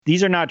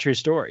These are not true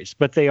stories,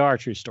 but they are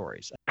true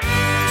stories.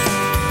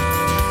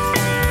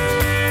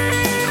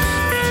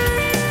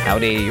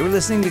 Howdy, you're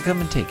listening to Come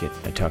and Take It,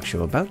 a talk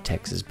show about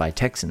Texas by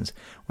Texans,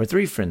 where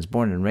three friends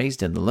born and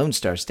raised in the Lone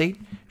Star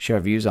State share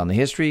views on the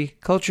history,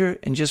 culture,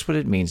 and just what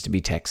it means to be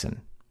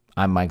Texan.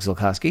 I'm Mike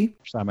Zolkowski.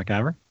 Sam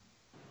McIver.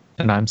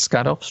 And I'm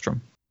Scott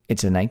Elfstrom.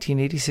 It's a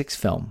 1986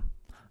 film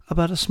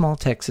about a small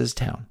Texas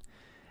town,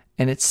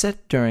 and it's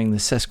set during the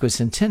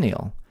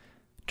sesquicentennial,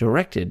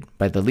 directed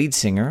by the lead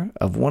singer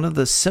of one of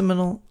the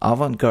seminal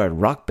avant-garde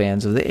rock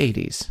bands of the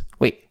 80s.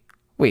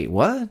 Wait,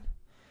 what?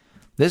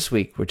 This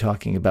week, we're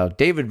talking about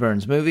David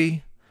Byrne's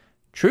movie,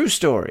 True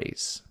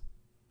Stories.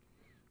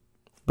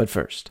 But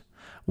first,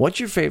 what's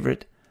your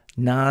favorite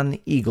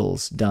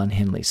non-Eagles Don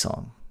Henley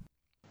song?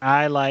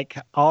 I like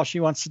All She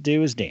Wants to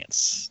Do Is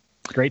Dance.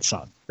 Great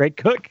song. Great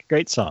cook.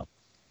 Great song.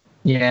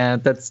 Yeah,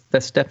 that's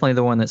definitely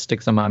the one that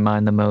sticks on my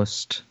mind the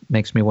most.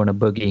 Makes me want to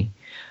boogie.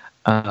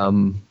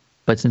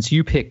 But since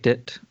you picked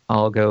it,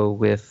 I'll go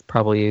with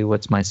probably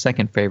what's my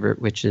second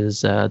favorite, which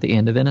is The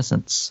End of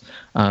Innocence,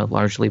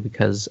 largely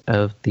because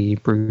of the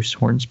Bruce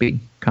Hornsby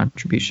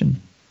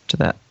contribution to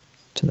that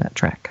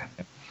track.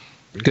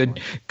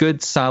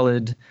 Good,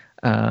 solid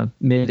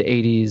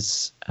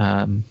mid-'80s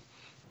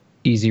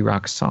easy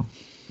rock song.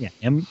 Yeah,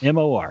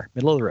 M-O-R,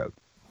 middle of the road.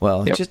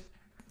 Well, yep.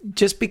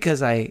 just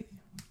because I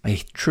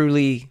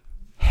truly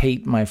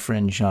hate my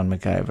friend Sean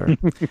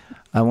McIver,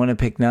 I want to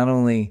pick not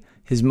only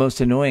his most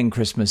annoying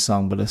Christmas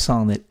song, but a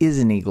song that is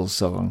an Eagles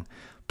song,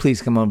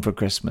 Please Come Home for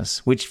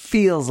Christmas, which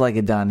feels like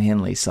a Don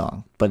Henley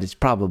song, but it's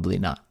probably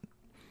not.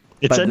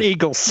 It's an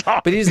Eagles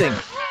song. But here's the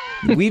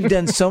thing. We've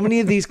done so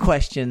many of these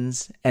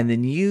questions, and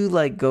then you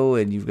go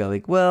and you've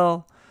got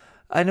well,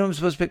 I know I'm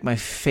supposed to pick my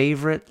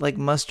favorite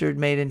mustard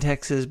made in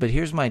Texas, but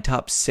here's my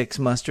top 6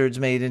 mustards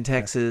made in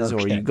Texas.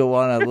 Okay. Or you go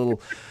on a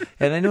little,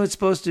 and I know it's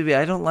supposed to be,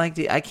 I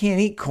can't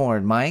eat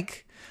corn,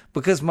 Mike,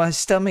 because my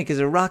stomach is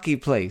a rocky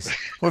place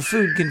where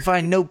food can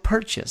find no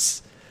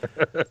purchase.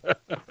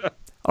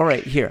 All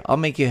right, here, I'll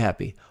make you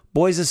happy.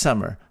 Boys of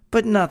Summer,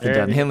 but not the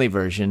Don Henley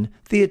version,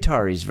 the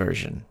Atari's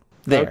version.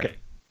 There. Okay.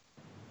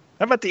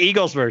 How about the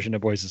Eagles version of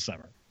Boys of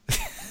Summer?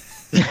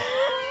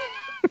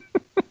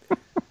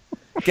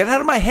 Get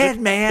out of my head,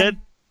 man.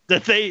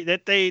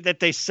 That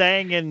they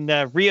sang in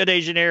Rio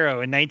de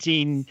Janeiro in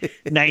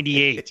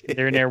 1998.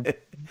 They're in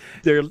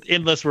their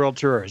endless world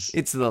tours.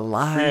 It's the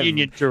live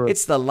reunion tour.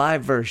 It's the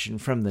live version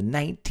from the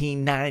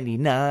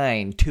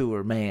 1999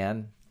 tour,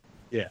 man.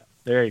 Yeah,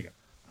 there you go.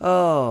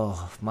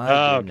 Oh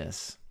my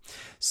goodness.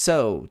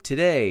 So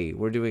today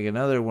we're doing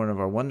another one of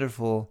our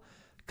wonderful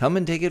Come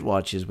and Take It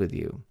watches with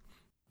you.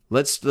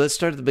 Let's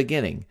start at the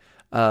beginning.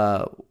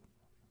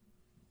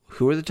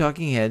 Who are the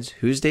talking heads?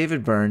 Who's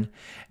David Byrne?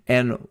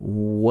 And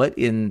what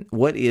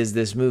is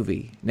this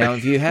movie? Now,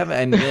 if you have,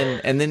 and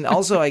then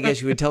also, I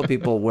guess you would tell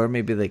people where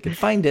maybe they can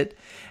find it,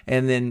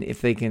 and then if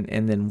they can,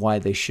 and then why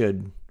they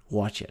should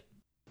watch it.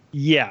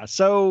 Yeah.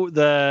 So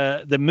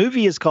the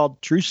movie is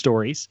called True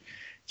Stories.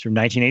 It's from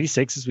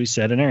 1986, as we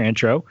said in our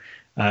intro.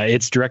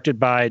 It's directed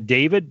by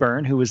David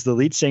Byrne, who was the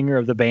lead singer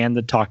of the band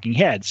The Talking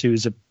Heads, who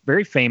is a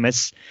very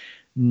famous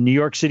New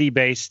York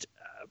City-based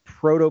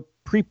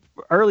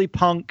early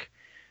punk,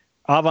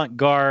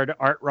 avant-garde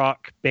art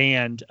rock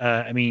band.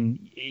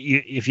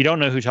 If you don't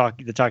know who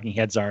the Talking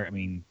Heads are,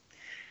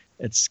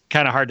 it's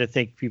kind of hard to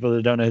think people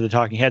that don't know who the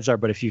Talking Heads are.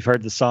 But if you've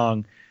heard the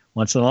song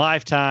 "Once in a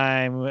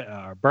Lifetime,"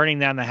 "Burning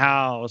Down the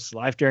House,"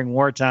 "Life During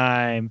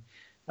Wartime,"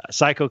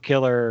 "Psycho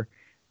Killer,"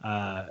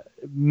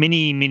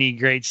 many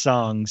great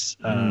songs,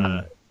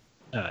 many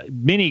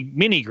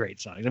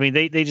great songs.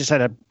 They just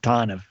had a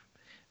ton of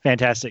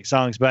fantastic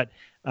songs, but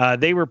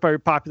they were very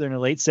popular in the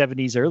late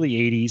 70s, early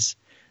 80s.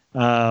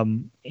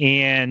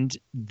 And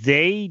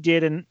they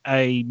did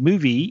a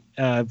movie,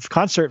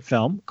 concert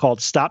film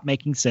called Stop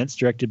Making Sense,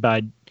 directed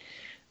by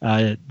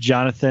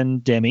Jonathan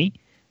Demme.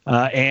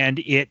 And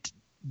it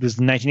was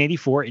in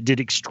 1984. It did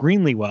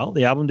extremely well.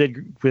 The album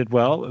did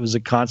well. It was a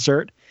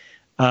concert.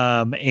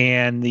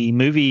 And the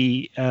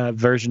movie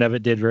version of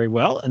it did very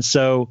well. And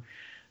so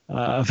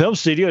a film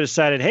studio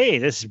decided, hey,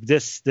 this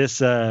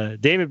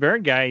David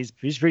Byrne guy,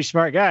 he's a pretty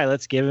smart guy.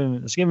 Let's give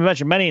him a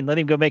bunch of money and let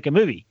him go make a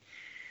movie.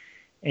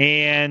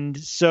 And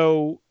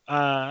so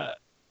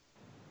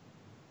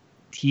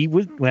he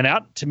went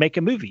out to make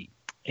a movie.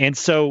 And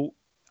so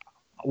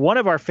one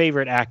of our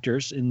favorite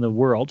actors in the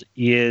world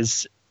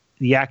is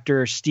the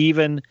actor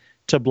Stephen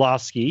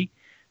Tobolowsky.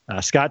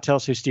 Scott, tell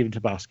us who Stephen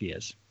Tobolowsky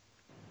is.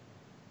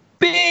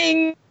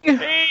 Bing!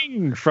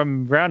 Bing!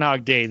 From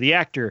Groundhog Day, the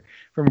actor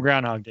from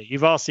Groundhog Day.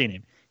 You've all seen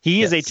him.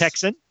 He is a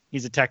Texan.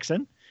 He's a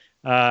Texan.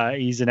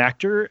 He's an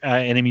actor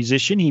and a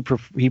musician. He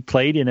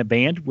played in a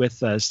band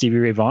with Stevie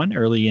Ray Vaughan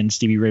early in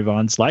Stevie Ray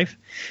Vaughan's life.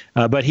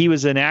 But he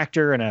was an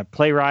actor and a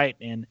playwright.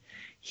 And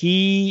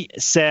he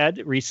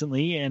said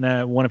recently in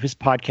one of his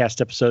podcast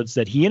episodes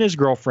that he and his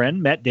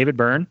girlfriend met David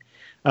Byrne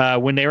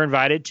when they were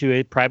invited to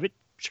a private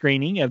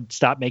screening of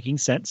Stop Making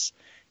Sense.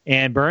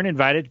 And Byrne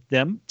invited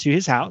them to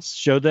his house,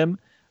 showed them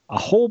a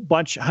whole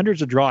bunch,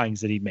 hundreds of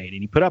drawings that he made,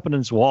 and he put up on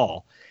his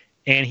wall.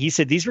 And he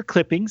said these were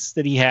clippings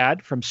that he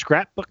had from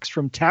scrapbooks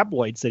from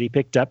tabloids that he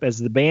picked up as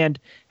the band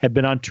had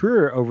been on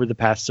tour over the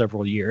past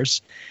several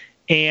years.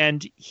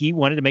 And he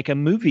wanted to make a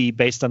movie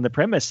based on the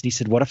premise. And he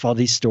said, what if all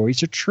these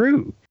stories are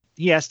true?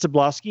 He asked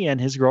Tobolowsky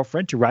and his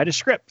girlfriend to write a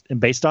script, and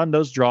based on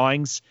those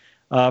drawings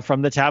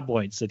from the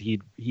tabloids that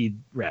he'd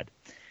read.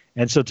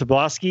 And so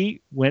Tobolowsky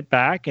went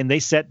back and they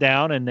sat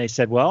down and they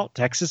said, well,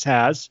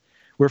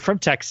 we're from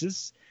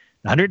Texas.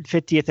 The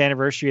 150th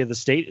anniversary of the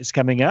state is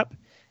coming up,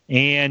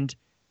 and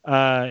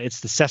it's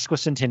the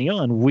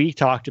sesquicentennial. And we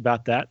talked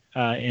about that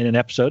in an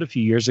episode a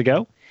few years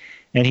ago.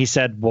 And he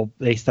said, well,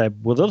 this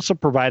will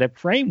provide a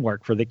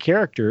framework for the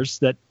characters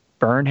that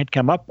Byrne had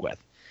come up with.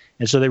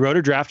 And so they wrote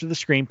a draft of the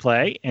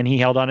screenplay, and he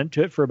held on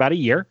to it for about a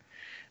year.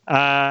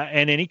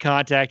 And then he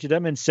contacted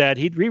him and said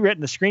he'd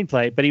rewritten the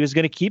screenplay, but he was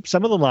going to keep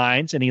some of the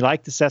lines, and he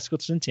liked the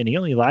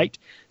sesquicentennial. He liked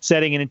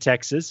setting it in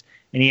Texas,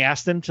 and he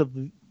asked them to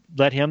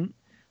let him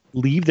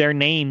leave their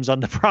names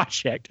on the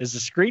project as the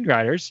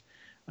screenwriters,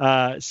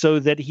 so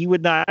that he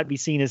would not be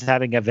seen as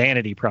having a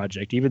vanity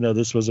project, even though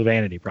this was a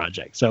vanity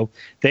project. So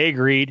they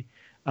agreed.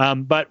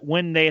 But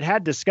when they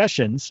had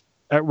discussions,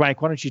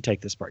 Mike, why don't you take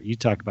this part? You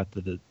talk about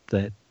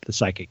the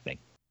psychic thing.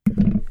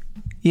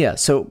 Yeah.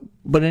 So,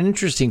 but an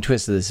interesting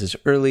twist of this is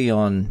early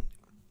on,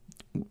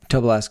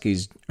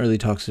 Tobolowsky's early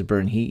talks with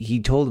Byrne,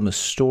 he told him a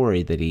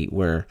story that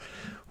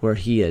where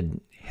he had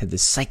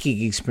this psychic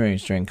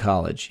experience during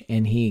college,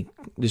 and he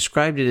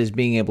described it as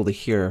being able to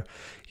hear,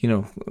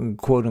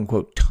 quote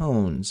unquote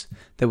tones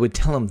that would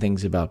tell him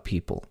things about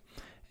people.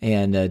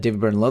 And David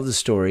Byrne loved the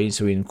story,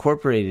 so he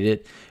incorporated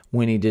it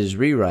when he did his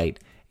rewrite.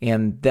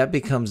 And that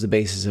becomes the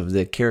basis of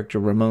the character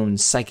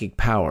Ramon's psychic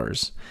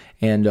powers,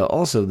 and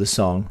also the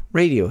song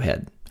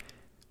Radiohead,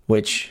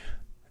 which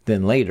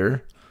then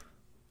later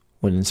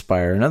would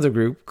inspire another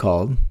group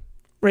called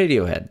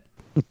Radiohead.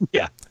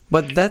 Yeah.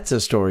 But that's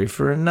a story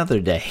for another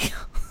day.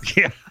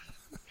 Yeah.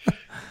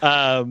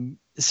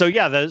 So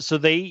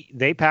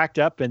they packed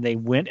up and they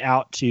went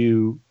out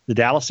to the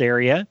Dallas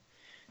area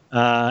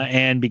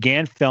and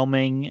began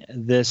filming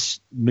this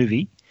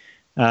movie.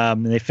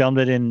 They filmed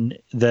it in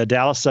the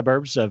Dallas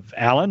suburbs of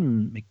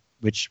Allen,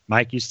 which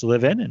Mike used to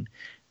live in,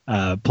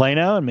 and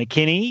Plano and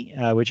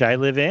McKinney, which I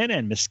live in,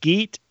 and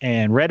Mesquite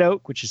and Red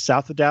Oak, which is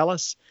south of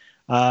Dallas.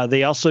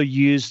 They also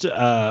used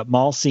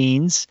mall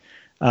scenes,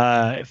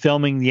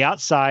 filming the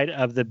outside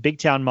of the Big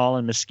Town Mall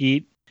in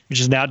Mesquite, which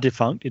is now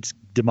defunct. It's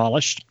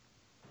demolished.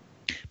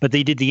 But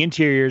they did the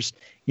interiors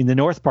in the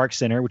North Park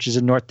Center, which is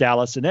in North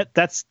Dallas, and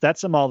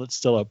that's a mall that's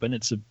still open.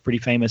 It's a pretty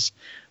famous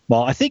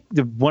mall. I think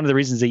one of the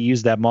reasons they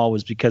used that mall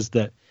was because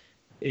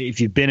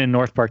if you've been in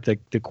North Park,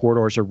 the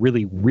corridors are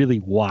really, really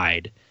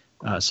wide,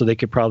 so they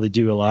could probably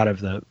do a lot of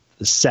the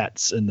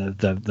sets and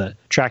the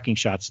tracking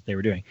shots that they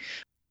were doing.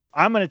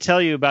 I'm going to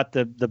tell you about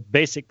the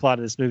basic plot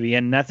of this movie,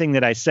 and nothing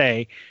that I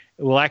say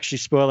will actually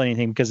spoil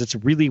anything because it's a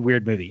really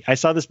weird movie. I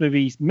saw this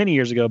movie many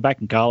years ago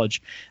back in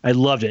college. I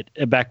loved it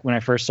back when I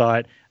first saw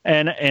it.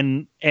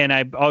 And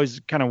I always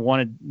kind of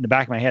wanted in the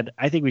back of my head,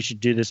 I think we should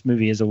do this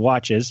movie as a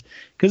watches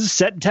because it's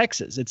set in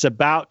Texas. It's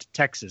about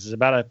Texas. It's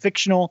about a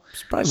fictional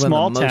small town.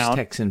 One of the most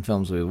Texan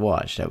films we've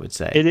watched, I would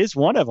say. It is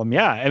one of them.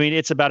 Yeah. I mean,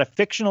 it's about a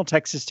fictional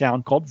Texas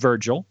town called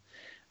Virgil.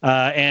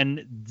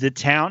 And the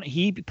town,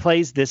 he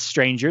plays this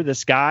stranger,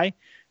 this guy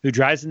who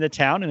drives into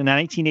town in a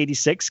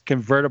 1986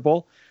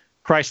 convertible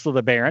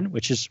Chrysler LeBaron,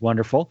 which is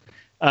wonderful.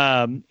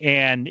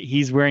 And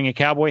he's wearing a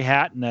cowboy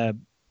hat and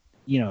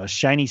a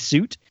shiny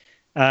suit.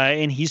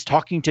 And he's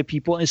talking to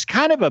people. It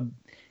kind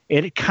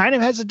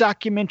of has a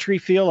documentary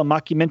feel, a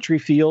mockumentary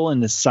feel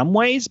in some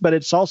ways, but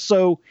it's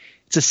a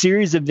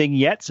series of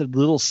vignettes of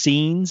little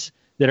scenes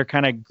that are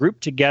kind of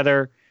grouped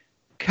together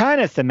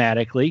kind of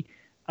thematically.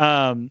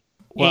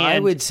 I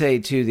would say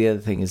too, the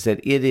other thing is that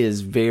it is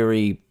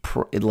very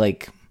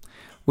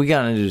we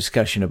got into a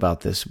discussion about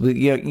this.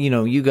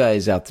 You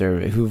guys out there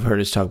who've heard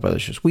us talk about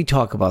this shows, we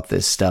talk about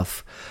this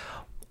stuff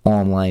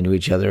online to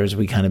each other as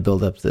we kind of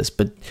build up this.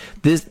 But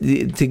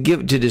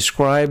to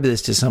describe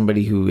this to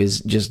somebody who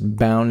is just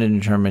bound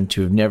and determined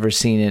to have never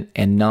seen it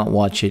and not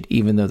watch it,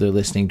 even though they're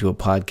listening to a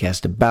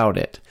podcast about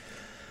it,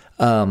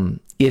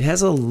 it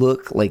has a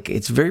look like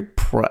it's very.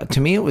 To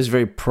me, it was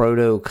very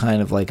proto,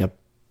 kind of like a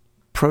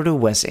proto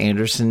Wes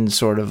Anderson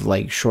sort of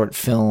like short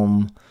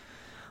film,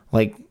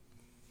 like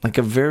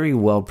a very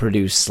well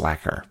produced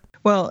slacker.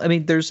 Well, I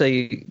mean, there's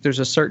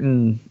a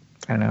certain,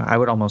 I don't know, I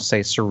would almost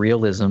say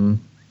surrealism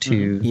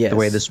to the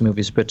way this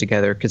movie is put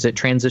together, because it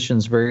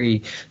transitions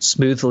very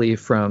smoothly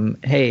from,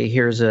 hey,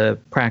 here's a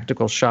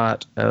practical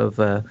shot of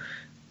a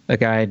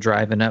guy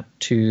driving up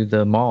to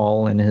the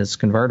mall in his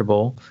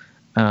convertible,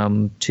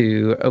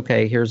 to,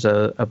 okay, here's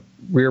a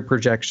rear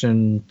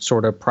projection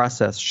sort of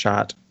process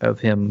shot of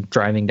him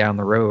driving down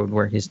the road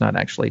where he's not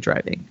actually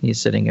driving.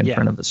 He's sitting in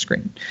front of the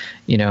screen,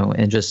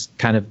 and just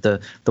kind of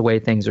the way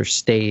things are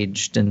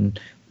staged and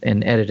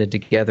edited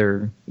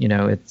together,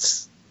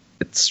 it's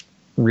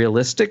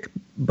realistic,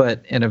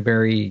 but in a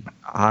very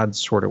odd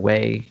sort of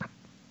way,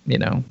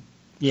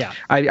 Yeah.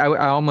 I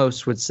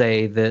almost would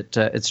say that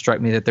it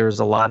struck me that there was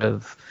a lot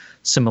of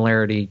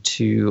similarity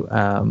to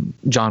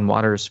John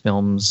Waters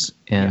films,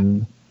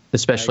 and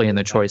especially in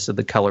the choice of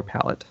the color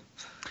palette.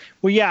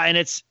 Well, yeah, and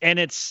it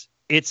is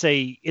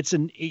a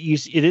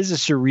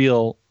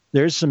surreal.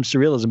 There's some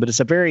surrealism, but it's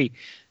a very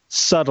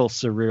subtle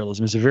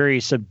surrealism. It's a very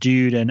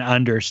subdued and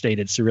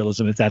understated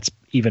surrealism, if that's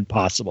even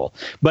possible.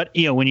 But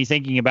when you're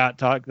thinking about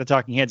the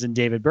Talking Heads and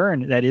David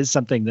Byrne, that is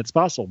something that's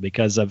possible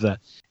because of the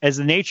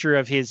nature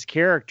of his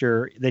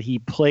character that he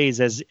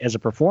plays as a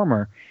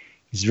performer.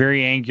 He's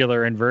very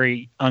angular and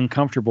very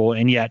uncomfortable,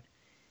 and yet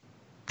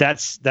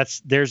there's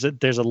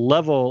a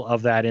level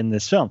of that in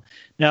this film.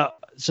 Now,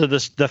 so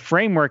the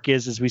framework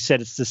is, as we said,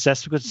 it's the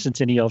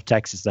sesquicentennial of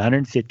Texas, the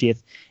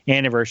 150th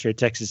anniversary of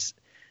Texas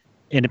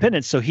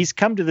independence. So he's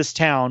come to this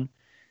town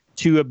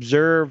to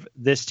observe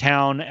this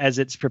town as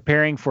it's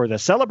preparing for the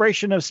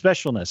celebration of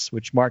specialness,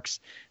 which marks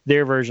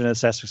their version of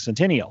the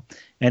sesquicentennial.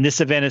 And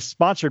this event is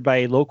sponsored by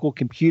a local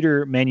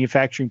computer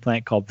manufacturing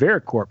plant called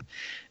Vericorp.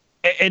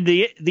 And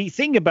the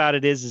thing about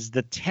it is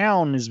the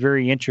town is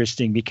very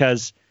interesting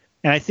because,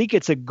 and I think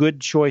it's a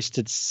good choice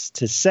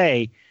to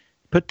say,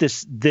 put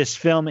this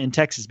film in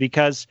Texas,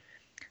 because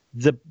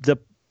the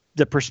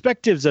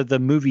perspectives of the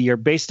movie are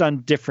based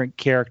on different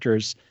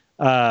characters.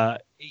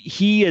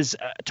 He is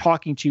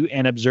talking to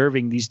and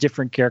observing these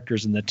different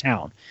characters in the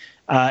town.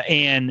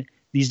 And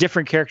these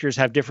different characters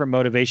have different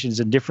motivations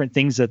and different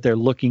things that they're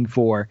looking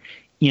for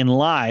in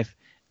life,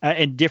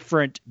 and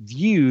different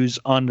views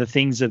on the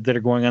things that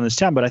are going on in this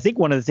town. But I think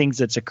one of the things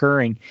that's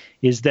occurring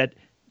is that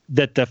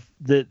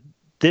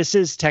this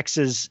is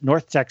Texas,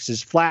 North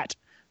Texas, flat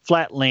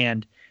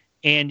land.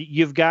 And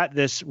you've got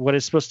what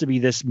is supposed to be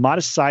this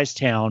modest-sized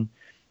town,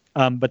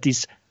 but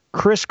these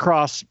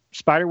crisscross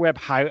spiderweb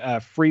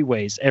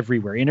freeways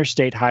everywhere,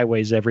 interstate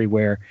highways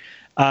everywhere.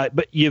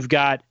 But you've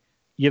got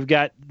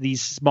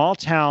these small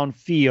town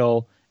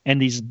feel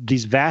and these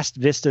vast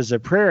vistas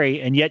of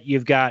prairie, and yet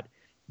you've got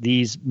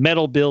these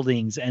metal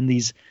buildings and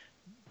these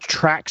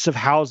tracks of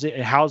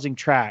housing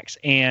tracks,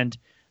 and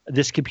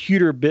this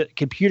computer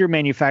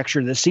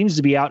manufacturer that seems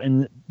to be out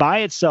by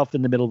itself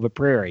in the middle of a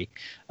prairie.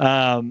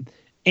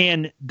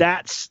 And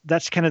that's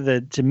kind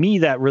of to me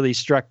that really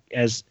struck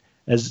as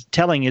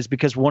telling, is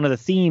because one of the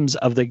themes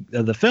of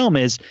the film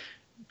is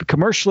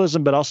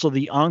commercialism, but also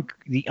the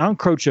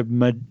encroach of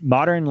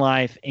modern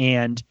life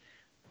and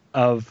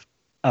of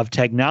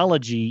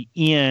technology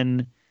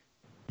in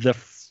the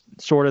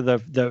sort of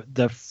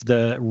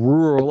the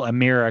rural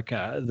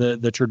America,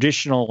 the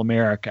traditional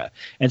America.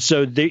 And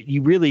so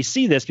you really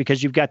see this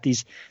because you've got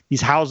these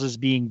houses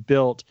being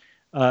built,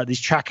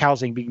 these track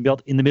housing being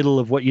built in the middle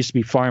of what used to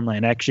be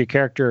farmland. Actually, a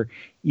character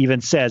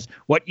even says,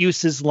 "What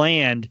use is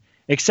land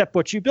except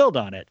what you build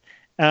on it?"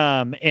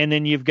 And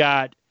then you've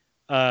got,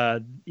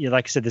 like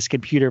I said, this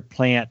computer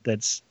plant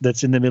that's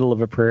in the middle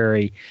of a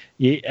prairie.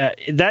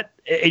 And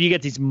you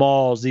get these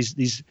malls,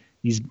 these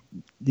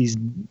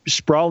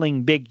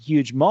sprawling, big,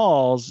 huge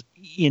malls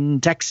in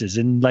Texas,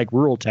 in like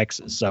rural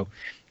Texas. So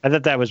I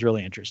thought that was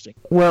really interesting.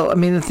 Well, I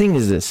mean, the thing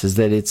is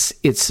that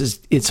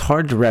it's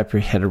hard to wrap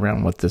your head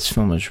around what this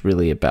film is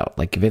really about.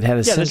 Like, if it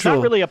had there's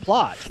not really a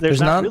plot.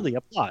 There's not really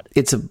a plot.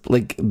 It's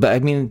but I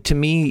mean, to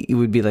me, it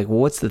would be like, well,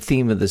 what's the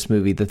theme of this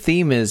movie? The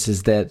theme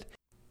is that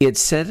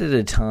it's set at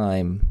a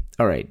time.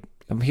 All right,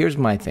 here's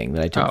my thing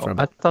that I took from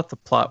it. I thought the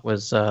plot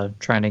was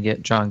trying to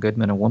get John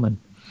Goodman a woman.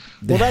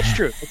 Well, that's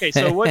true. Okay,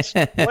 so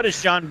what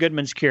is John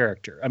Goodman's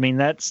character? I mean,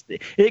 that's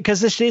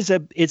because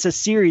it's a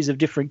series of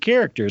different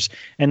characters,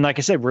 and like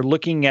I said, we're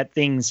looking at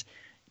things.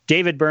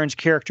 David Byrne's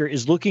character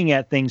is looking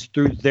at things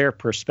through their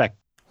perspective.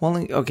 Well,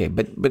 okay,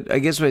 but I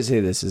guess what I say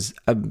this is,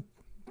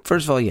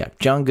 first of all, yeah,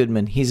 John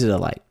Goodman, he's a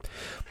delight.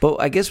 But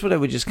I guess what I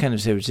would just kind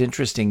of say what's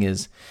interesting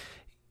is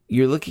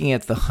you're looking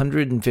at the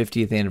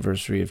 150th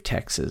anniversary of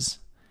Texas,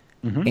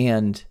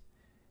 and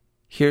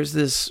here's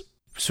this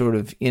sort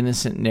of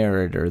innocent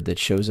narrator that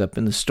shows up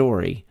in the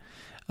story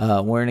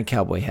wearing a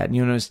cowboy hat. And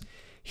you notice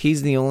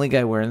he's the only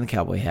guy wearing the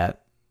cowboy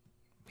hat.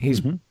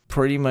 He's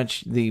pretty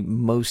much the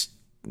most,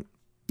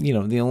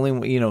 the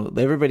only,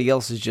 everybody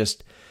else is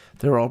just,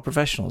 they're all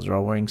professionals. They're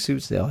all wearing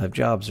suits. They all have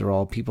jobs. They're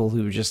all people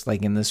who are just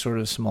like in this sort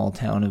of small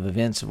town of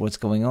events of what's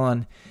going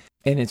on.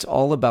 And it's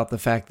all about the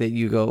fact that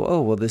you go,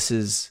 oh, well, this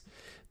is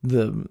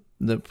the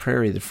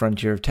prairie, the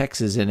frontier of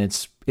Texas, and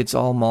it's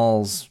all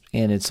malls,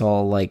 and it's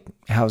all like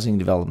housing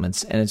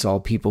developments, and it's all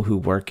people who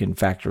work in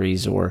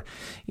factories or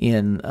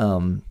in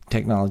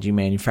technology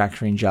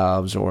manufacturing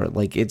jobs, or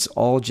like it's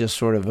all just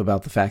sort of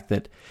about the fact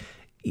that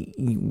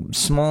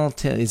it's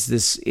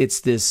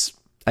this.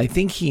 I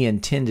think he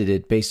intended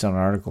it based on an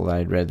article that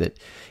I'd read that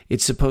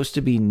it's supposed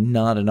to be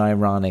not an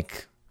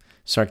ironic,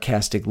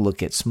 sarcastic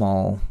look at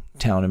small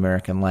town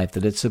American life,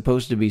 that it's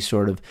supposed to be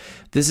sort of,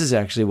 this is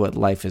actually what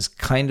life is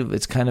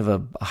it's kind of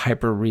a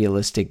hyper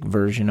realistic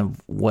version of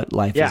what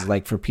life is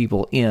like for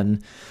people in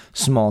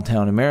small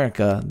town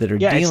America that are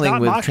dealing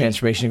with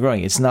transformation and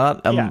growing. It's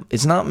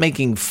not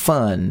making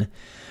fun,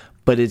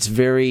 but it's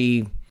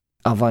very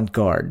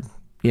avant-garde.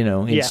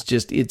 It's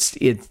just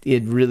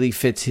it really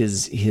fits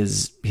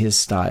his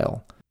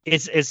style.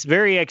 It's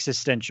very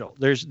existential.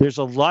 There's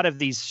a lot of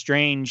these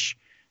strange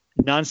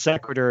non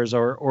sequiturs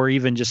or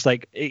even just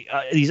like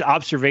these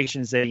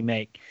observations that he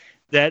make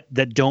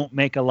that don't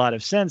make a lot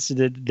of sense,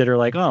 that are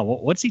like, oh,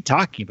 what's he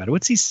talking about?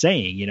 What's he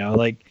saying?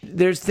 Like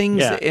there's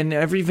things, and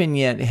every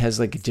vignette has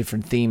like a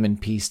different theme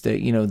and piece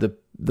that,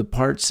 the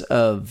parts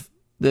of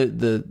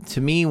the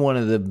to me, one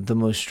of the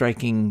most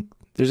striking,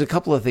 there's a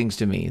couple of things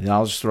to me that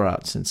I'll just throw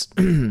out since,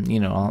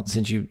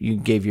 since you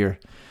gave your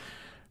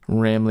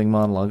rambling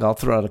monologue, I'll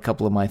throw out a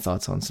couple of my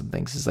thoughts on some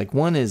things. It's like,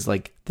 one is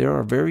like, there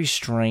are very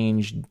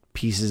strange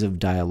pieces of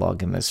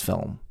dialogue in this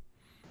film.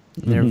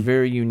 They're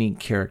very unique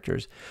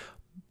characters.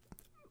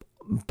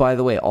 By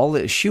the way, all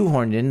that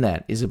shoehorned in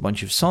that is a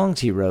bunch of songs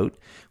he wrote,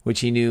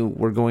 which he knew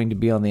were going to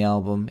be on the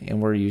album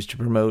and were used to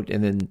promote,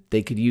 and then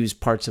they could use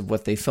parts of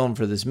what they filmed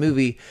for this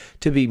movie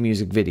to be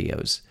music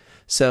videos.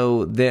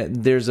 So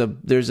there's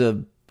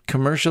a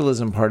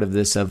commercialism part of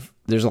this.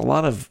 There's a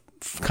lot of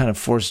kind of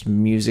forced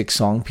music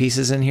song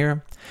pieces in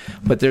here,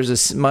 but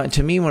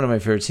to me, one of my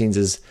favorite scenes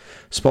is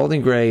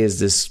Spalding Gray is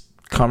this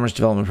commerce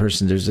development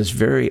person. There's this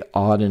very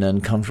odd and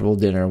uncomfortable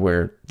dinner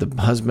where the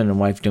husband and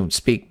wife don't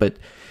speak, but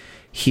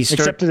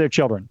except to their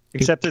children,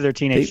 except to their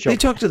teenage children.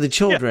 They talk to the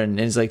children, and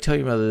it's like, tell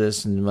your mother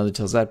this, and the mother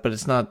tells that, but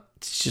it's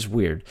just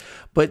weird.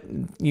 But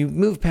you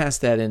move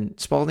past that, and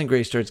Spalding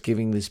Gray starts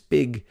giving this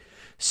big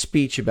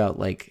speech about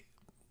like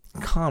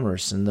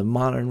commerce and the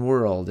modern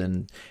world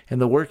and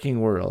the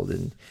working world,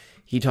 and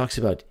he talks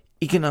about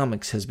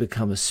economics has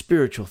become a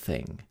spiritual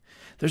thing.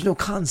 There's no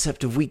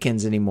concept of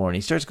weekends anymore, and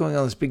he starts going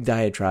on this big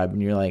diatribe,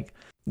 and you're like,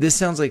 this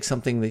sounds like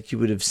something that you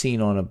would have seen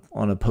on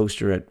a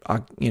poster at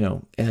at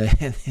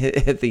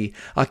the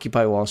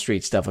Occupy Wall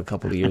Street stuff a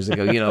couple of years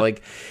ago.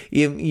 Like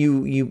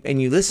you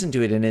listen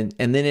to it, and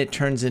then it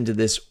turns into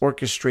this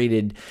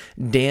orchestrated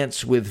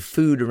dance with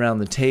food around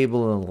the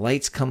table, and the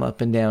lights come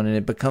up and down, and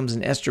it becomes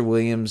an Esther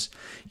Williams,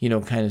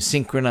 kind of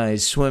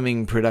synchronized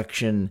swimming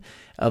production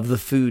of the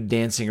food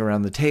dancing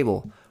around the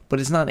table. But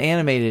it's not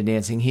animated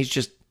dancing. He's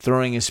just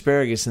throwing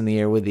asparagus in the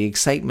air with the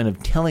excitement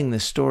of telling the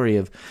story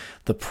of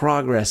the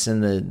progress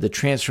and the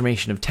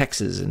transformation of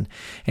Texas. And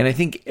I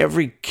think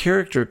every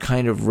character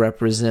kind of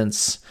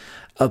represents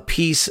a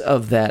piece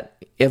of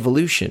that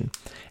evolution.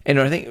 And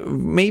I think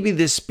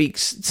maybe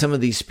some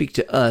of these speak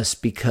to us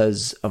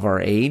because of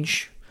our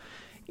age,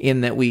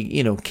 in that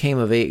we, came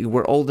of age.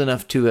 We're old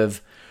enough to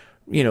have,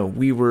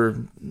 we were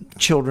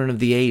children of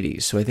the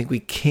 80s. So I think we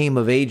came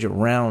of age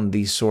around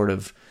these sort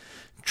of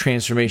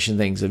transformation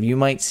things of, you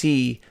might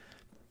see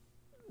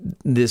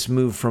this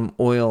move from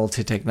oil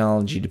to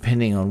technology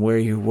depending on where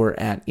you were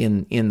at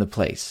in the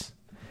place.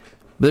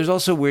 But there's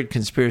also weird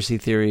conspiracy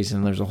theories,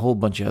 and there's a whole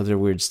bunch of other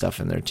weird stuff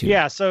in there too.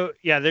 Yeah, so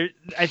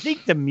I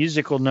think the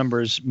musical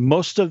numbers,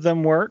 most of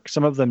them work,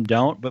 some of them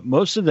don't, but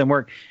most of them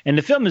work. And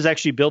the film is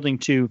actually building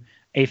to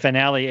a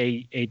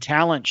finale, a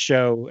talent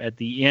show at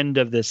the end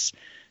of this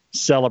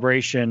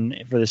celebration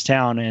for this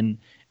town, and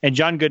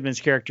John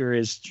Goodman's character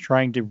is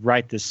trying to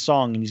write this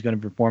song, and he's going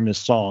to perform this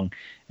song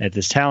at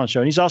this talent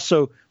show. And he's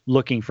also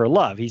looking for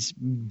love. He's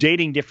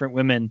dating different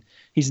women.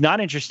 He's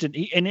not interested.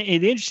 And the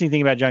interesting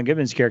thing about John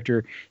Goodman's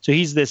character, so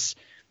he's this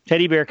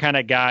teddy bear kind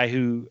of guy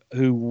who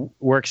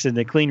works in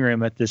the clean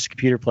room at this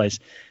computer place.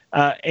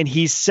 And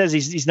he says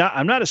he's not.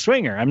 I'm not a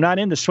swinger. I'm not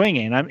into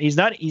swinging. He's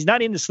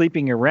not into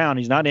sleeping around.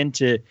 He's not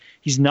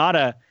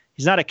a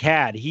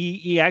cad.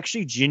 He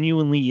actually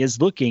genuinely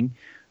is looking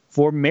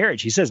for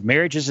marriage. He says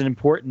marriage is an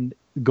important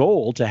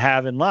goal to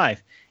have in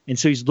life. And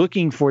so he's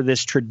looking for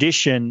this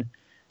tradition,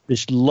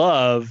 this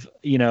love,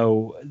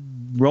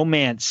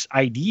 romance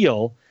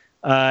ideal.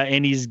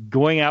 And he's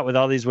going out with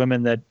all these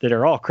women that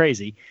are all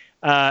crazy.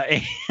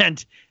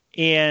 And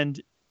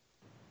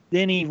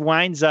then he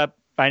winds up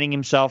finding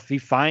himself,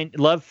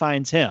 love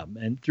finds him,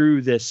 and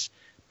through this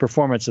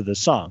performance of the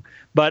song.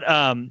 But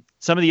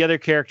some of the other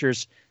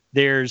characters,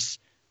 there's,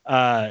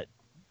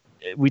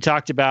 we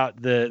talked about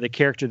the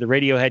character, the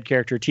Radiohead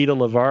character, Tito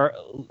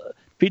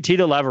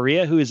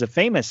Lavaria, who is a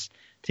famous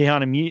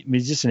Tejano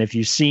musician. If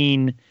you've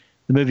seen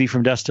the movie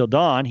From Dusk Till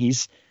Dawn,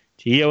 he's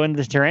Tito and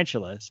the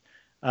Tarantulas.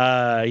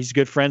 He's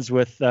good friends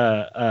with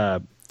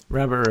Robert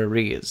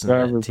Rodriguez.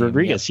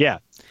 Yeah.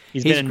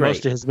 He's been in great.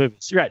 Most of his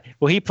movies. Right.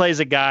 Well, he plays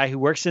a guy who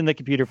works in the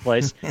computer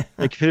place,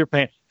 the computer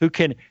plant, who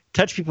can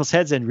touch people's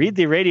heads and read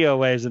the radio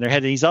waves in their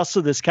head. And he's also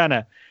this kind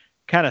of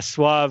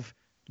suave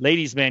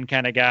ladies' man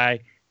kind of guy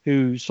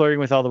who's flirting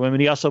with all the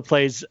women. He also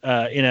plays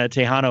in a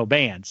Tejano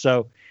band.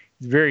 So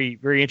very,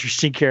 very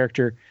interesting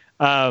character.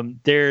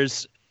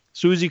 There's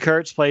Susie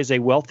Kurtz plays a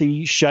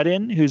wealthy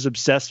shut-in who's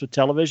obsessed with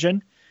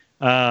television.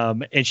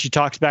 And she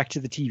talks back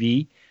to the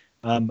TV.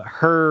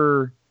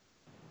 Her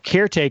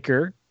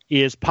caretaker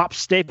is Pop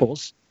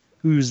Staples,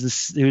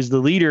 who's the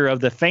leader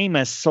of the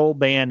famous soul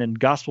band and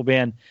gospel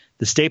band,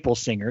 the Staples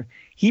Singer.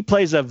 He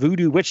plays a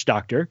voodoo witch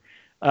doctor,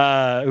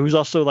 who's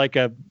also like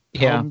a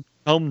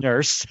home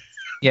nurse.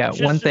 Yeah,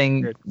 one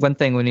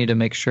thing we need to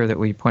make sure that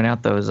we point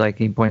out, though, is like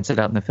he points it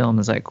out in the film,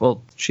 is like,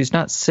 well, she's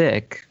not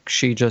sick.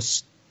 She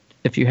just,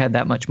 if you had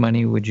that much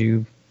money, would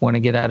you want to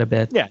get out of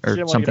bed? Yeah,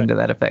 or something to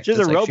that effect. She's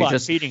a robot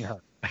feeding her.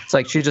 It's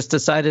like she just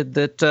decided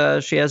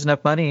that she has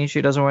enough money.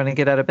 She doesn't want to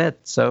get out of bed,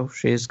 so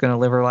she's going to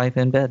live her life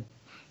in bed.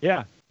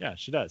 Yeah,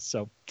 she does.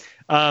 So,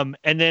 and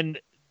then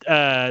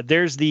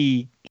there's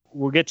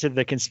we'll get to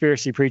the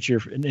conspiracy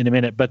preacher in a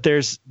minute, but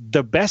there's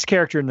the best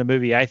character in the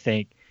movie, I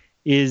think,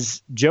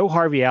 is Jo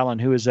Harvey Allen,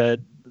 who is a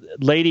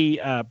lady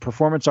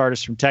performance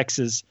artist from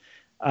Texas.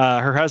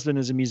 Her husband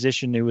is a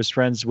musician who was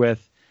friends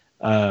with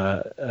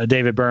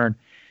David Byrne.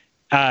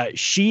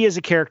 She is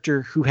a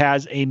character who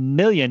has a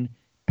million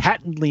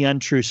patently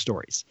untrue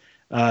stories.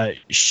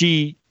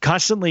 She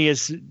constantly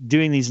is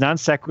doing these non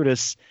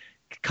sequitous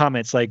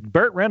comments like,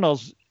 Burt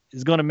Reynolds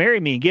is going to marry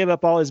me and give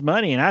up all his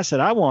money. And I said,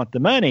 I want the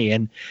money.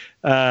 And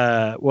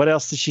what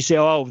else did she say?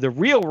 Oh, the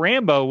real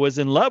Rambo was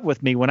in love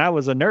with me when I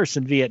was a nurse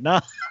in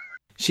Vietnam.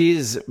 She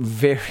is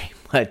very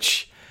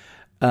much.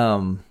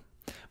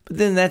 But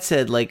then that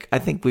said, like, I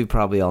think we've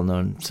probably all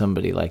known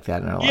somebody like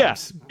that in our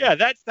lives. Yeah,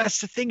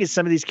 that's the thing is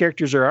some of these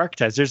characters are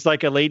archetypes. There's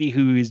like a lady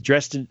who is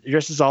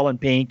dresses all in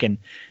pink and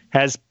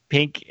has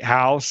pink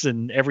house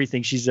and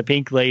everything. She's a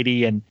pink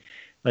lady and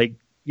like,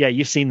 yeah,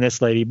 you've seen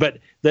this lady. But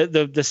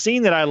the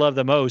scene that I love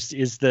the most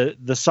is the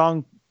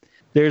song.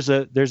 There's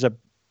a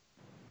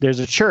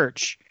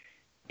church,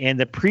 and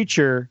the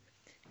preacher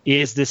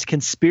is this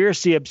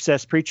conspiracy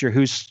obsessed preacher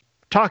who's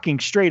talking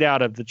straight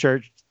out of the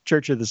Church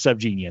of the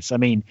Subgenius. I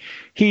mean,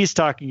 he's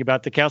talking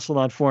about the Council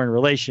on Foreign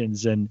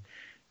Relations and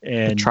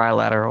the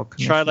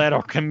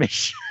Trilateral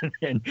Commission,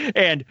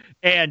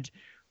 and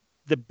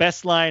the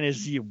best line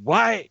is,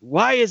 why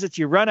is it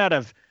you run out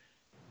of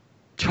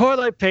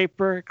toilet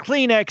paper,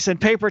 Kleenex, and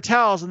paper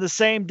towels in the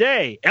same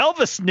day?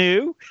 Elvis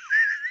knew.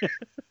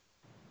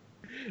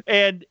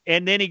 and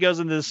then he goes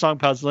into the song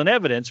Puzzle and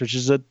Evidence, which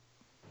is a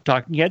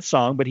Talking Head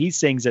song, but he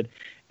sings it,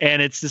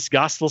 and it's this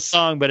gospel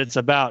song, but it's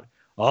about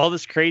all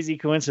this crazy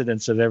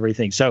coincidence of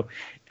everything. So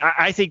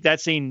I think that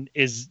scene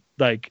is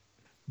like,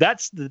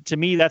 to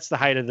me, that's the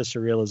height of the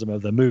surrealism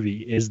of the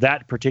movie, is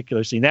that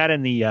particular scene. That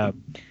and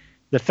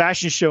the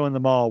fashion show in the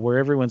mall where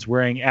everyone's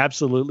wearing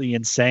absolutely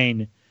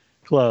insane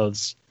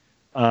clothes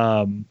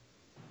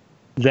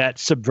that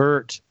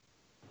subvert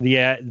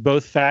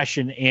both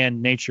fashion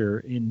and nature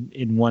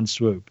in one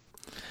swoop.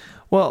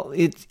 Well,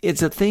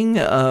 it's a thing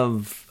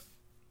of,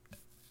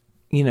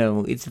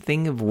 it's a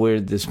thing of where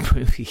this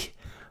movie,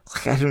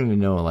 like, I don't even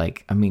know,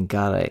 like, I mean,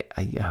 God,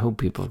 I hope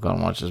people have gone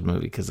and watched this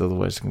movie, because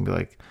otherwise it's going to be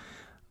like,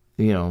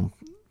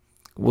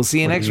 we'll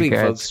see you next week,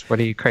 folks. What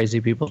are you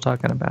crazy people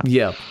talking about?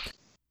 Yeah.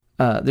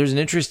 There's an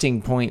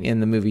interesting point in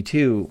the movie,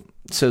 too.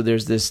 So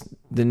there's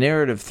the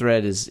narrative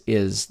thread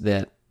is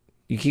that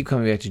you keep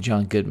coming back to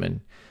John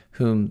Goodman,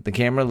 whom the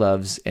camera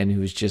loves and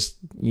who's just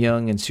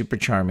young and super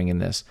charming in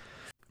this.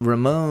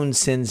 Ramon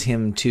sends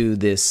him to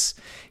this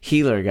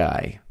healer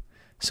guy.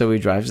 So he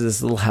drives to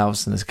this little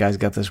house, and this guy's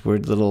got this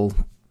weird little,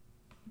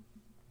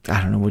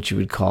 I don't know what you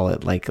would call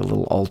it, like a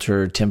little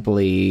altar,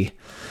 temple-y,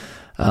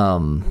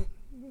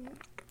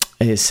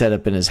 is set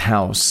up in his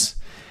house.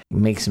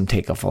 Makes him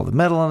take off all the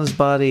metal on his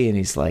body, and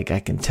he's like, I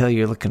can tell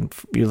you're looking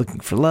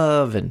for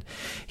love. And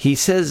he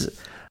says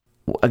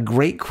a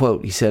great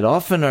quote. He said,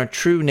 often our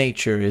true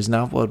nature is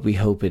not what we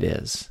hope it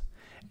is.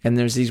 And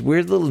there's these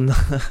weird little,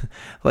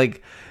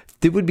 like,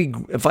 it would be,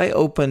 if I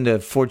opened a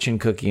fortune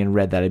cookie and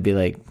read that, I'd be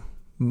like,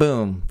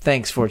 boom,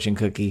 thanks, fortune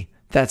cookie.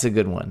 That's a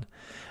good one.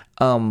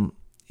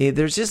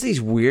 There's just these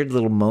weird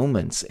little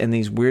moments and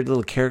these weird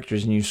little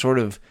characters, and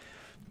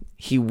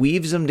he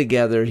weaves them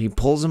together, he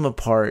pulls them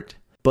apart,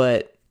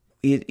 but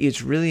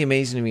it's really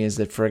amazing to me is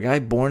that for a guy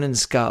born in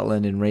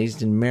Scotland and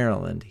raised in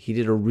Maryland, he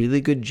did a really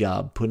good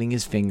job putting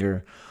his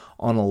finger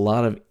on a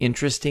lot of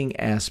interesting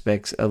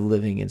aspects of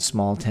living in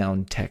small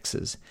town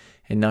Texas.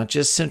 And not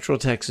just Central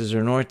Texas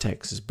or North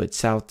Texas, but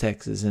South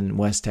Texas and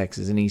West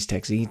Texas and East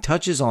Texas. He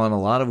touches on a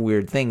lot of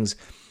weird things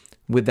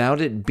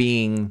without it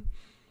being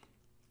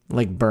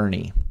like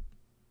Bernie,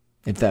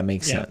 if that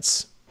makes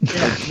sense.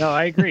 Yeah, no,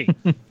 I agree.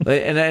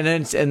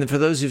 and for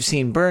those who've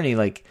seen Bernie,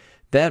 like,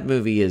 that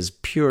movie is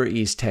pure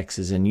East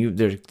Texas, and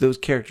those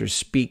characters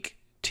speak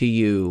to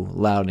you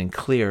loud and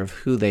clear of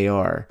who they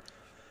are.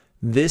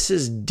 This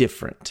is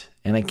different,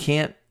 and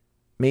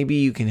maybe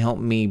you can help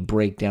me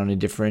break down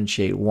and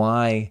differentiate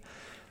why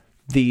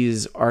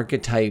these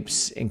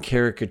archetypes and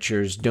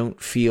caricatures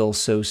don't feel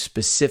so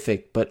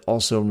specific, but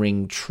also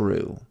ring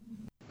true.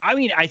 I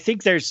mean, I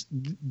think there's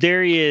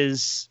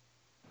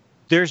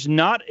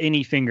not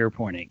any finger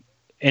pointing,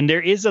 and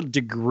there is a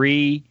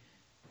degree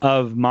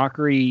of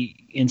mockery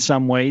in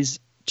some ways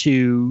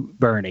to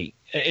Bernie,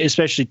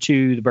 especially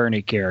to the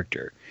Bernie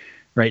character,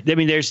 right? I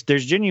mean, there's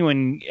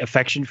genuine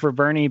affection for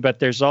Bernie, but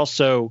there's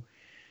a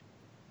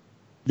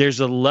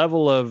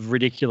level of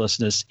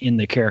ridiculousness in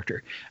the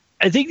character.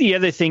 I think the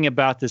other thing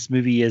about this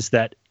movie is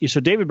that, so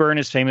David Byrne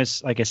is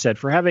famous, like I said,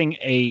 for having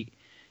he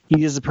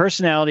has the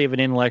personality of an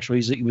intellectual.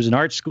 He was an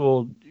art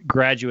school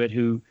graduate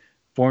who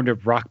formed a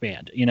rock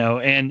band,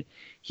 and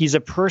he's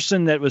a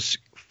person that was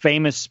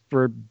famous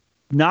for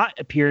not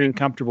appearing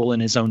comfortable in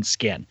his own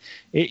skin.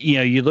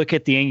 You look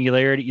at the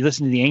angularity, you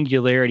listen to the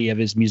angularity of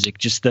his music,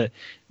 just the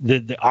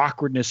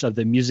awkwardness of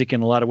the music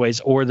in a lot of ways,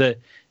 or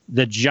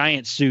the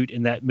giant suit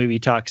in that movie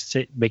talks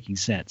making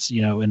sense,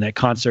 in that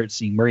concert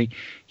scene where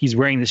he's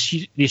wearing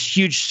this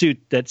huge suit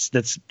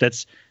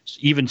that's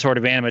even sort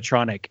of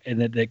animatronic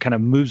and that kind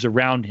of moves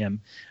around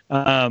him.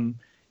 And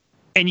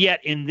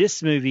yet in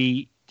this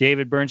movie,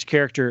 David Byrne's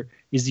character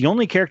is the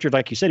only character,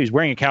 like you said, who's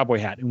wearing a cowboy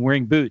hat and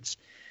wearing boots,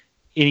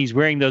 and he's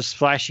wearing those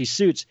flashy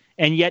suits.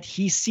 And yet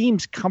he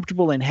seems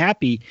comfortable and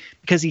happy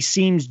because he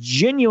seems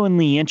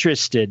genuinely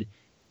interested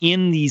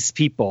in these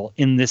people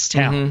in this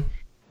town. Mm-hmm.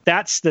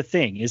 That's the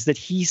thing, is that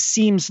he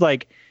seems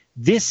like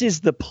this is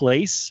the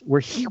place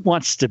where he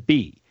wants to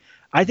be.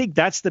 I think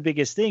that's the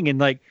biggest thing. And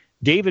like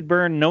David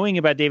Byrne, knowing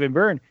about David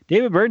Byrne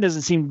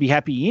doesn't seem to be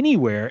happy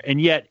anywhere. And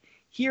yet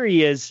here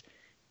he is,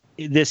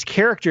 this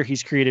character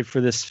he's created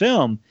for this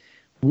film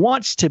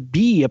wants to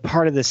be a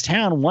part of this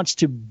town, wants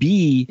to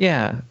be.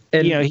 Yeah.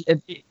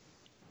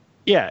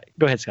 Yeah.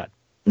 Go ahead, Scott.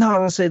 No, I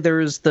will say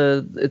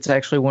it's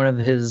actually one of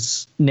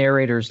his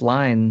narrator's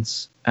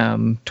lines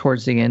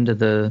towards the end of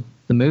the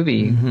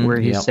movie, where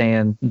he's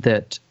saying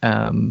that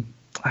I'm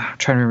trying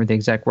to remember the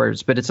exact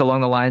words, but it's along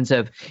the lines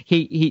of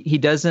he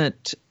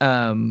doesn't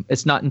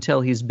it's not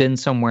until he's been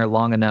somewhere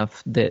long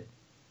enough that,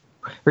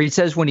 or he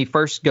says when he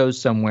first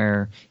goes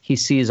somewhere, he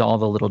sees all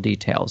the little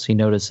details. He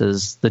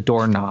notices the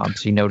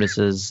doorknobs, he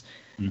notices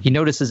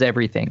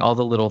everything, all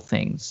the little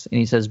things. And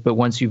he says, but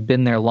once you've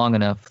been there long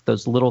enough,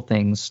 those little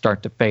things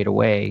start to fade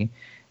away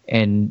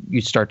and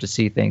you start to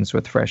see things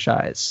with fresh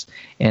eyes.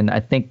 And I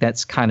think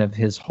that's kind of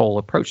his whole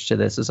approach to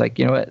this, is like,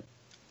 what,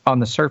 on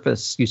the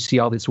surface, you see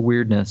all this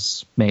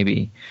weirdness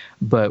maybe,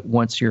 but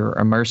once you're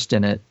immersed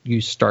in it, you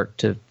start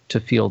to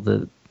feel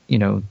the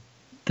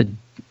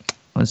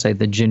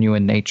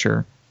genuine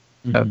nature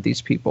of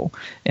these people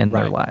and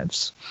their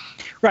lives.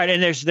 Right.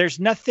 And there's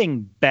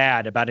nothing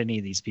bad about any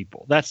of these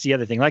people. That's the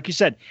other thing. Like you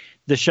said,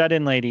 the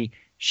shut-in lady,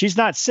 she's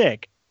not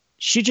sick.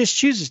 She just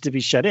chooses to be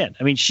shut in.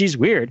 I mean, she's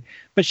weird,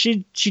 but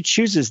she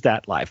chooses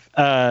that life.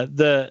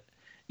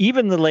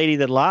 Even the lady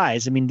that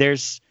lies, I mean,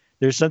 there's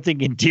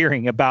something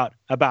endearing about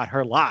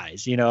her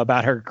lies,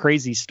 about her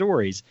crazy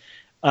stories.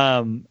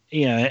 There's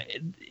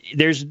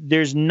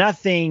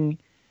nothing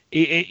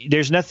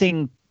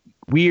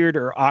weird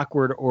or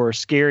awkward or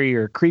scary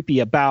or creepy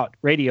about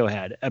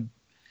Radiohead.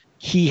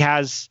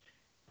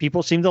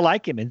 People seem to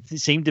like him and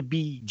seem to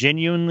be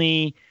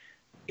genuinely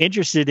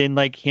interested in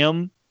like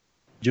him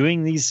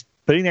doing these,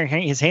 putting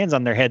his hands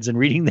on their heads and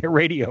reading their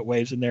radio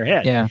waves in their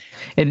head. Yeah.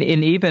 And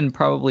even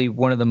probably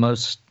one of the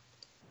most,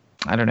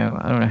 I don't know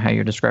how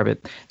you describe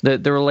it,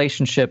 the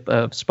relationship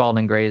of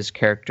Spalding Gray's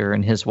character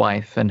and his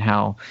wife, and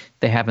how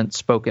they haven't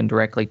spoken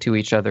directly to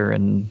each other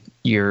in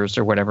years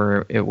or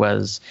whatever it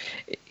was.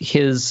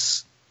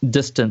 His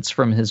distance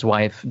from his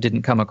wife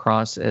didn't come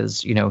across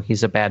as,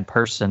 he's a bad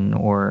person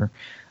or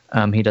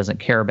he doesn't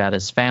care about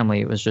his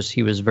family. It was just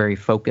he was very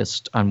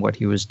focused on what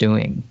he was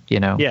doing,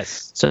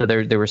 Yes. So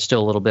there was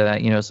still a little bit of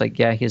that, it's like,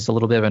 yeah, he's a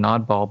little bit of an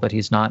oddball, but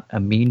he's not a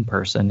mean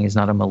person. He's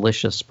not a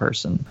malicious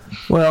person.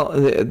 Well,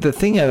 the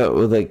thing I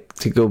would like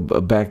to go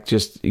back,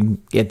 just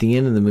at the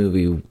end of the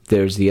movie,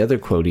 there's the other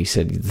quote he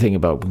said, the thing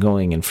about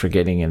going and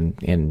forgetting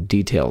in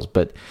details.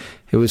 But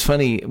it was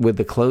funny with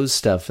the clothes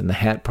stuff and the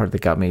hat part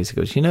that got me. He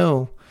goes,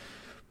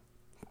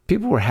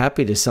 people were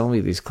happy to sell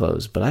me these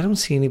clothes, but I don't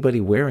see anybody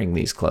wearing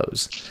these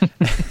clothes.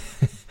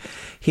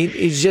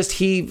 He's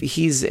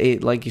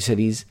like you said,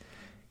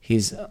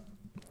 he's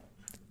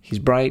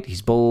bright,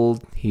 he's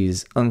bold,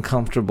 he's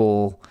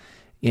uncomfortable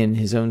in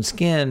his own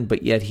skin,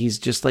 but yet he's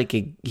just like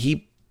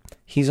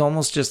he's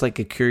almost just like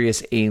a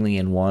curious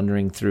alien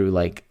wandering through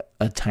like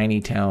a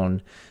tiny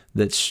town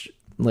that's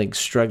like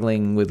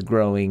struggling with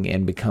growing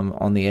and become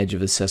on the edge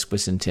of a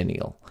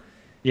sesquicentennial.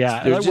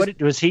 Yeah.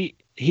 What was he?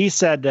 He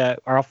said,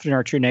 often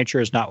our true nature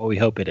is not what we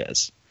hope it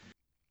is.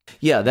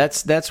 Yeah,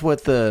 that's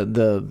what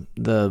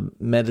the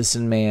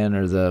medicine man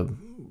or the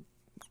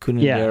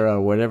Kunundera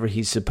or whatever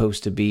he's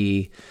supposed to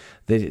be,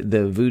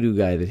 the voodoo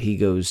guy that he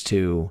goes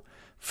to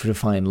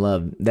find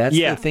love. That's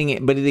the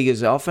thing. But he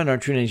goes, often our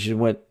true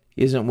nature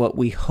isn't what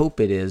we hope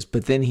it is.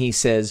 But then he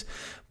says,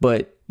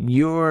 but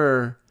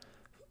your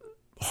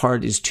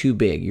heart is too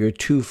big. You're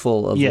too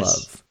full of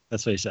love.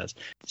 That's what he says.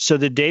 So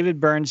did David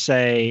Byrne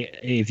say,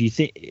 if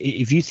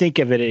you think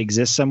of it, it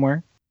exists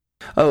somewhere?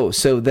 Oh,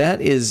 so that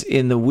is,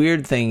 and the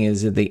weird thing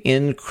is that the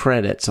end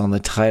credits on the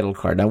title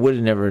card, I would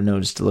have never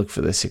noticed to look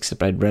for this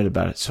except I'd read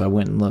about it, so I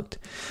went and looked.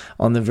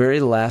 On the very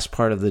last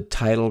part of the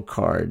title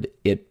card,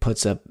 it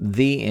puts up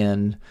the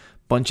end,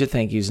 bunch of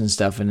thank yous and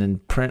stuff, and then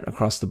print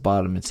across the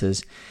bottom, it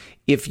says,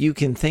 if you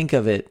can think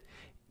of it,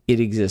 it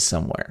exists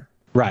somewhere.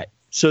 Right.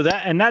 So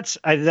that's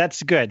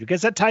good,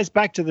 because that ties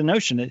back to the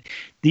notion that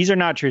these are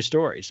not true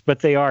stories, but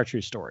they are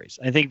true stories.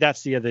 I think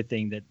that's the other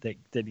thing that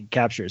he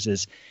captures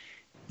is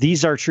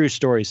these are true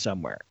stories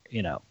somewhere,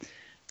 Yeah.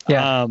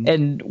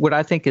 And what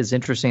I think is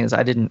interesting is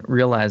I didn't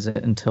realize it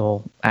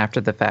until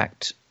after the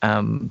fact,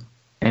 in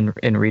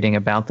reading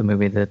about the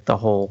movie, that the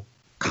whole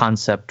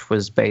concept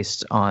was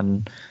based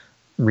on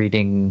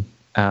reading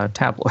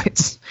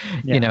tabloids,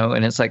 Yeah.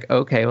 and it's like,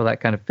 okay, well,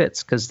 that kind of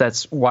fits, because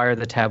that's why are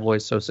the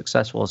tabloids so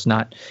successful? It's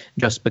not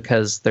just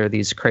because they're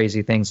these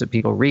crazy things that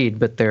people read,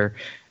 but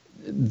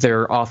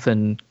they're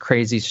often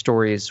crazy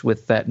stories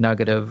with that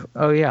nugget of,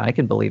 oh yeah, I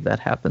can believe that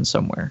happened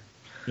somewhere.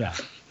 Yeah.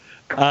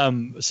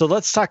 So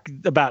let's talk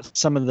about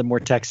some of the more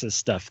Texas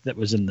stuff that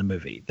was in the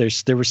movie.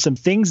 There were some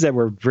things that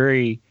were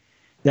very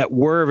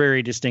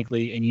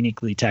distinctly and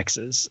uniquely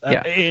Texas,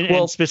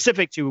 and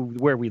specific to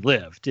where we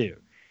live too.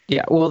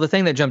 Yeah. Well, the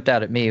thing that jumped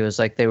out at me was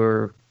like they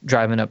were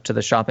driving up to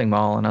the shopping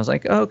mall, and I was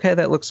like, oh, okay,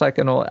 that looks like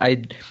an old. I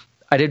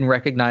didn't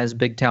recognize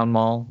Big Town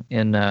Mall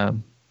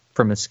from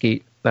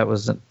Mesquite. That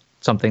wasn't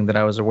something that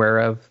I was aware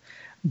of,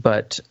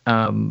 but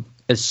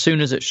as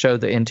soon as it showed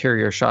the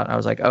interior shot, I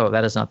was like, oh,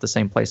 that is not the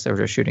same place they were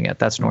just shooting at.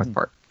 That's North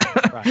Park.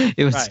 Right,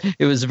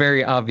 it was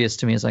very obvious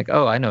to me. It's like,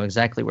 oh, I know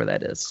exactly where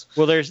that is.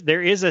 Well,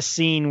 there is a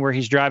scene where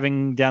he's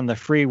driving down the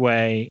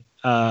freeway,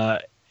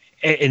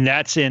 and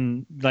that's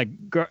in like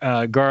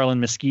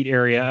Garland, Mesquite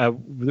area,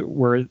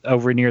 where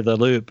over near the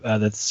Loop,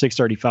 that's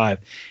 635,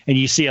 and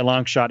you see a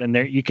long shot, and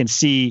there you can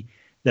see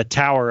the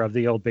tower of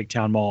the old Big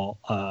Town Mall.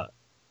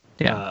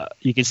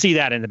 You can see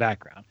that in the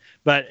background.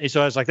 But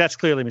so I was like, that's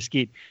clearly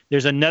Mesquite.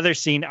 There's another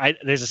scene.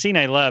 There's a scene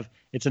I love.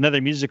 It's another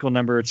musical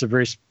number. It's a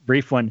very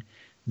brief one.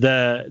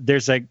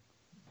 There's a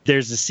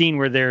scene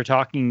where they're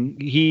talking.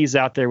 He's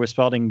out there with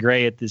Spalding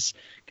Gray at this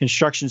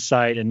construction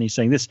site, and he's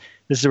saying this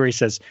is where he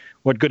says,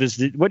 what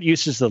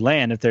use is the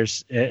land if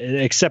there's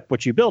except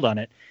what you build on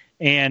it?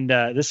 And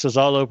this was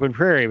all open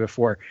prairie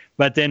before.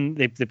 But then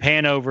they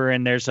pan over,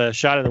 and there's a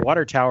shot of the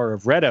water tower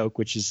of Red Oak,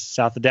 which is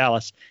south of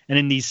Dallas. And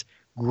in this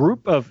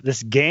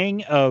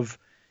gang of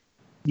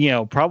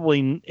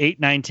probably 8,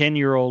 9,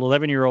 10-year-old,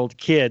 11-year-old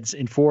kids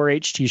in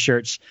 4-H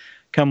t-shirts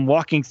come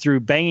walking through,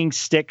 banging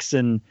sticks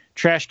and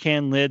trash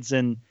can lids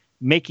and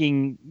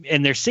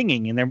they're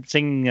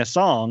singing a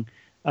song.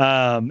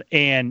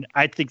 And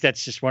I think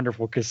that's just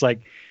wonderful, because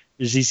like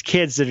there's these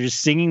kids that are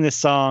just singing this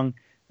song,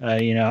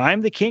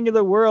 I'm the king of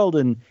the world.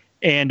 And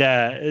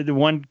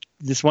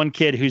this one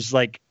kid who's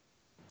like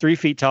 3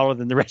 feet taller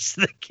than the rest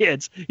of the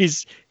kids.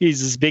 He's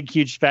this big,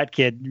 huge, fat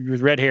kid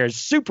with red hair, is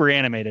super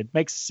animated,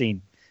 makes a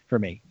scene for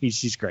me.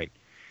 He's great.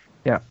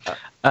 Yeah.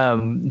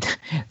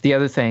 The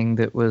other thing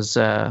that was,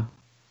 I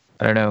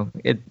don't know,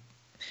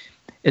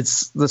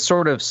 it's the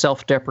sort of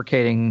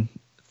self-deprecating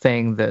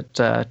thing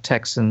that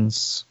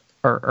Texans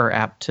are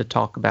apt to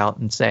talk about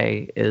and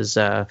say is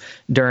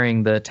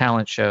during the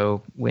talent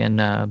show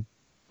when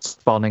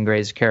Spalding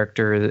Gray's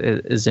character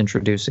is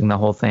introducing the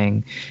whole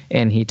thing,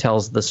 and he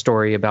tells the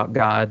story about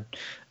God,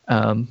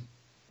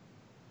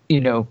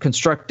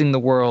 constructing the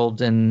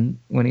world, and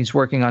when he's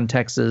working on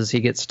Texas, he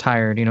gets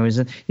tired.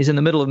 He's in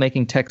the middle of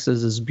making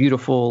Texas as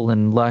beautiful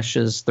and lush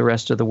as the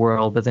rest of the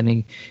world, but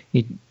then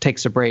he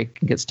takes a break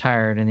and gets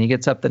tired, and he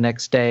gets up the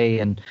next day,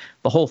 and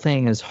the whole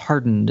thing is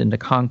hardened into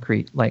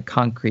concrete.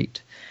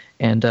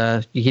 And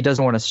he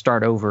doesn't want to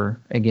start over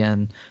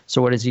again.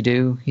 So what does he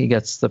do? He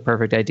gets the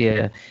perfect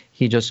idea.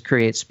 He just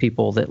creates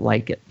people that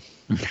like it,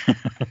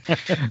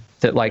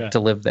 that like to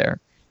live there.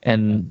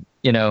 And,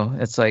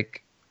 it's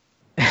like,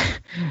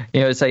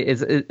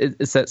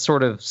 it's that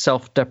sort of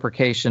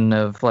self-deprecation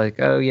of like,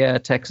 oh yeah,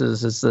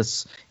 Texas is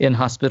this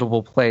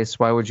inhospitable place.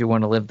 Why would you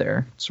want to live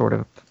there? Sort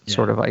of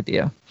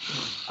idea.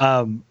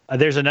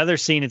 There's another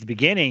scene at the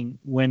beginning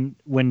when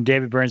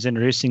David Byrne's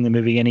introducing the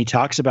movie, and he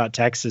talks about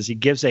Texas. He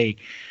gives a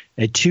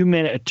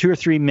 2 or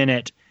 3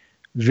 minute,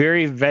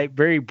 very,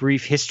 very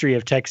brief history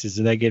of Texas.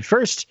 And they get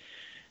first,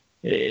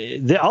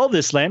 all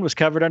this land was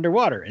covered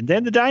underwater, and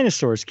then the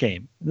dinosaurs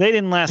came. They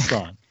didn't last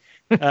long.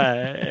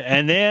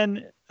 And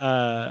then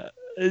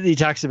he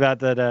talks about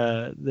that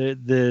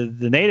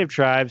the native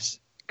tribes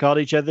called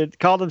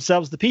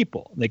themselves the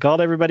people. They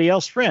called everybody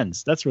else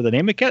friends. That's where the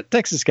name of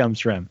Texas comes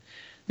from.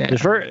 Yeah.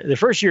 The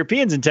first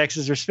Europeans in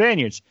Texas were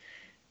Spaniards.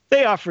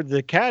 They offered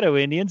the Caddo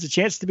Indians a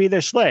chance to be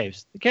their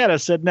slaves. The Caddo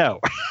said no.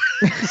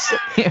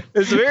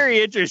 It's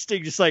very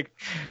interesting. Just like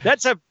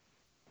it's a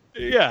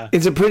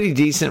pretty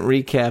decent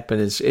recap, and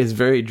it's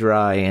very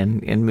dry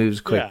and moves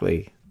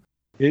quickly. Yeah.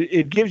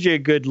 It gives you a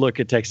good look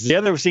at Texas. The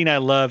other scene I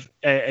love,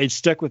 it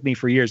stuck with me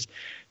for years.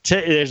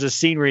 There's a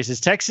scene where he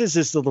says, Texas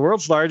is the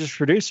world's largest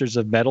producers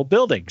of metal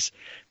buildings.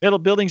 Metal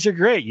buildings are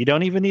great. You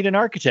don't even need an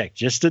architect,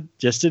 just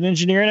an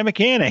engineer and a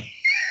mechanic.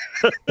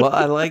 Well,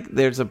 I like,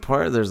 there's a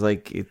part, there's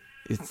like,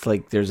 it's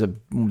like there's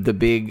the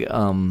big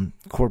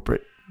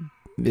corporate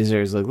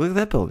visitors like, look at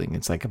that building.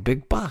 It's like a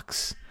big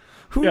box.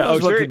 Who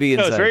knows what could be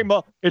inside?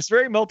 No, it's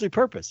very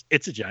multi-purpose.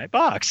 It's a giant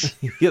box.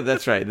 Yeah,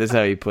 that's right. That's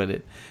how you put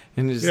it.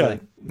 And it's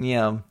like,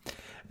 yeah.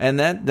 And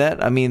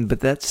that I mean, but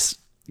that's,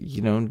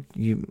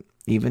 you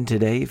even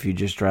today, if you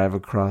just drive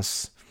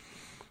across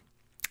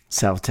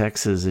South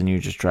Texas and you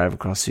just drive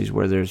across these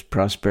where there's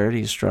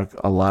prosperity struck,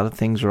 a lot of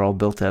things are all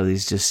built out of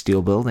these just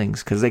steel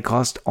buildings because they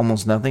cost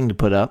almost nothing to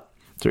put up.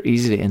 They're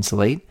easy to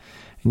insulate,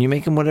 and you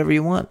make them whatever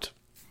you want.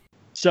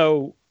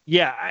 So,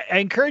 yeah, I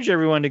encourage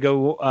everyone to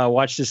go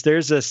watch this.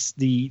 There's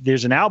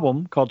an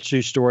album called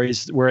Two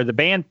Stories where the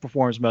band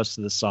performs most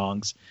of the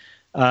songs.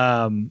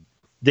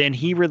 then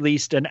he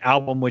released an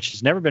album which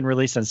has never been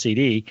released on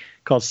CD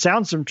called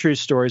Sounds from True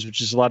Stories,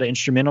 which is a lot of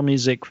instrumental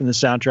music from the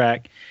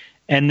soundtrack.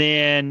 And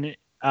then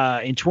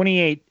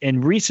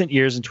in recent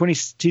years, in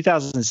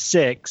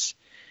 2006,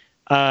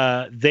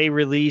 they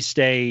released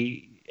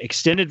a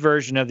extended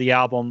version of the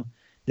album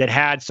that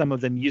had some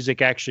of the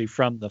music actually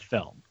from the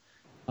film.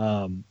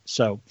 And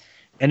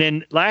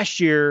then last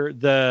year,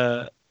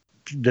 the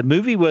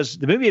movie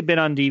had been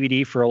on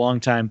DVD for a long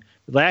time.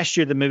 Last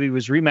year, the movie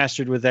was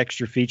remastered with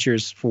extra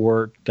features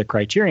for the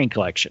Criterion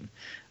Collection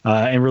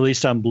and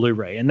released on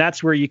Blu-ray. And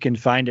that's where you can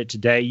find it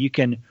today. You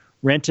can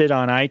rent it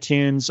on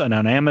iTunes and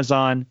on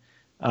Amazon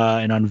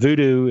and on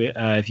Vudu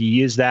if you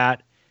use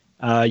that.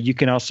 You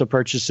can also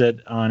purchase it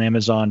on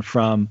Amazon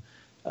from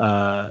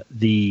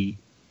the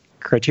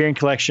Criterion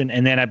Collection.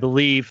 And then I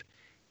believe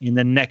in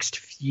the next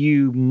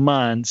few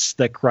months,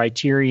 the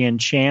Criterion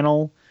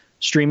Channel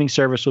streaming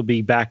service will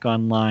be back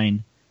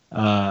online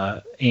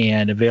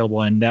and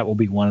available, and that will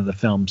be one of the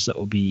films that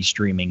will be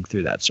streaming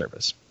through that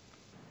service.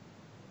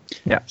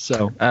 Yeah.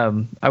 So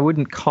I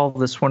wouldn't call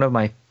this one of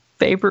my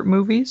favorite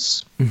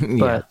movies,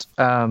 but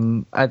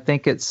I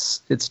think it's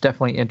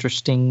definitely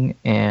interesting,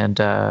 and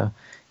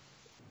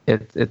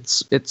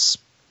it's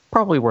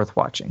probably worth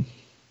watching.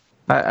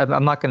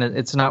 I'm not gonna.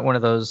 It's not one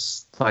of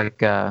those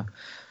like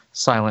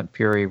Silent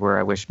Fury where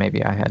I wish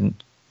maybe I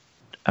hadn't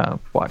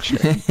watched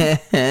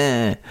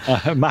it.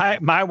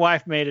 My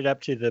wife made it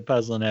up to the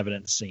puzzle and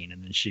evidence scene,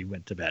 and then she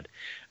went to bed.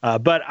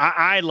 But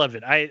I love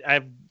it.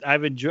 I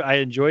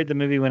enjoyed the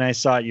movie when I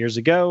saw it years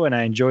ago, and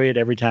I enjoy it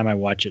every time I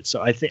watch it.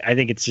 So I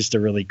think it's just a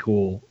really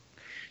cool,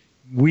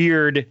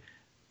 weird,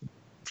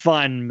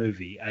 fun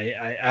movie.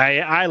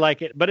 I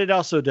like it, but it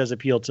also does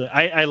appeal to.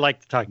 I like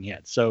the Talking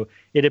Heads, so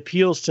it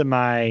appeals to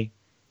my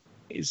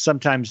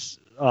sometimes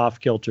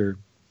off-kilter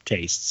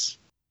tastes.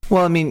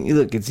 Well, I mean,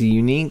 look, it's a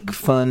unique,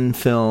 fun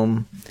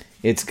film.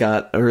 It's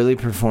got early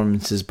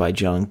performances by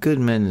John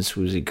Goodman and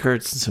Swoosie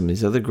Kurtz and some of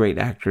these other great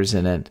actors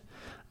in it.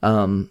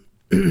 And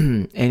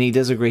he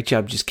does a great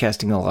job just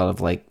casting a lot of,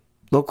 like,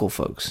 local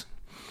folks.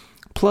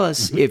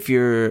 Plus, if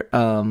you're,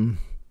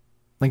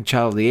 like,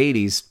 child of the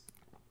 80s,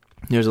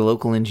 there's a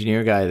local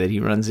engineer guy that he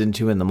runs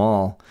into in the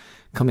mall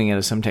coming out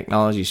of some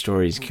technology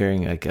store. He's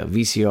carrying, like, a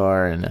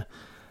VCR and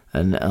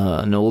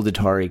an old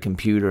Atari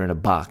computer in a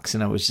box,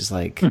 and I was just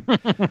like,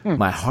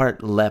 my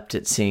heart leapt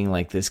at seeing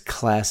like this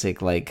classic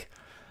like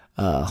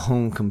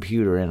home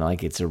computer in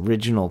like its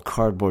original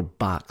cardboard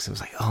box. I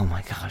was like, oh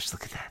my gosh,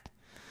 look at that!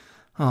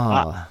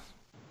 Oh,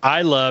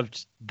 I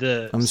loved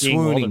I'm seeing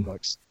swooning. Walden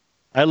Books.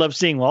 I loved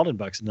seeing Walden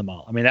Books in the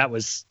mall. I mean, that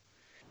was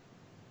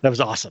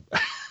awesome.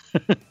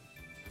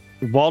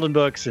 Walden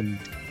Books and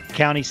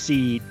County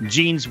Seat,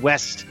 Jeans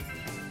West.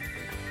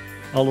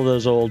 All of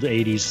those old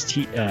 80s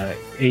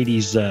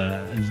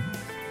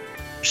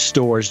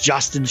stores,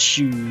 Justin's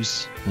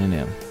Shoes. I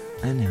know.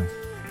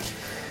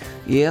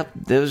 Yep,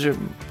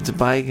 it's a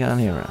bygone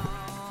era.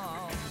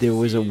 There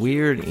was a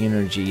weird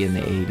energy in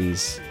the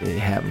 80s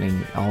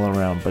happening all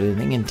around, but I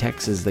think in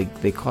Texas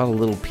they caught a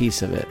little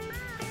piece of it.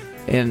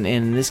 And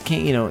this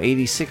came,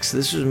 86,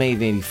 this was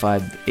made in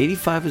 85.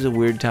 85 was a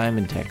weird time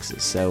in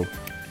Texas, so,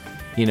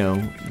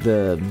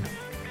 the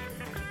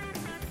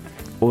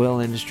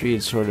oil industry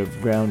had sort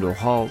of ground to a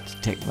halt.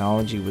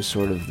 Technology was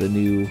sort of the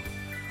new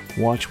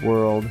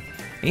watchworld.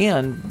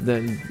 And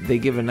then they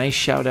give a nice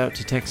shout out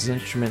to Texas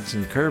Instruments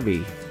and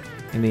Kirby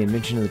and the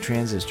invention of the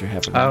transistor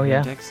happened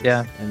in Texas.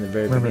 Yeah. In the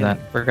very Remember beginning.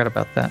 that. Forgot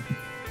about that.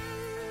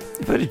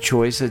 If I had a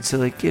choice, I'd say,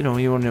 like, do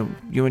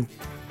you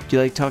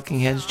like Talking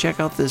Heads? Check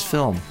out this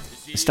film.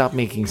 Stop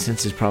Making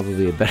Sense is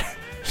probably a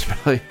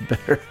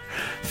better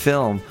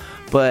film.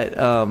 But,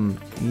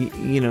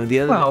 the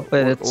other... Well,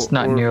 but it's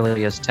not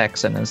nearly as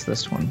Texan as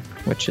this one,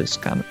 which is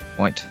kind of the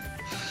point.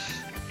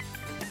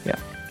 Yeah.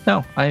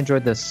 No, I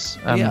enjoyed this.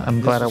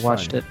 I'm glad I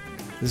watched it.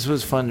 This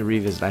was fun to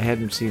revisit. I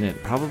hadn't seen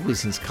it probably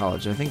since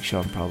college. I think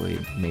Sean probably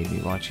made me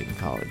watch it in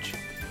college.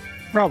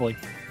 Probably.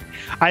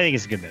 I think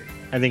it's a good movie.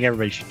 I think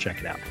everybody should check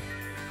it out.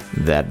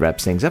 That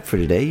wraps things up for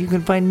today. You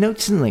can find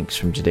notes and links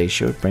from today's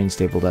show at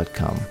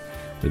brainstable.com.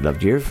 We'd love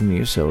to hear from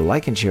you, so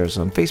like and share us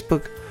on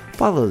Facebook,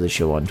 follow the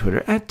show on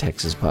Twitter at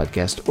Texas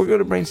Podcast, or go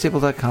to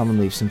brainstable.com and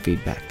leave some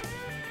feedback.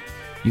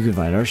 You can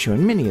find our show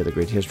and many other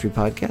great history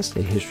podcasts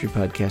at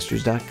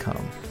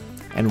historypodcasters.com.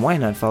 And why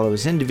not follow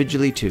us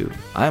individually too?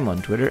 I'm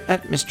on Twitter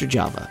at Mr.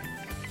 Java.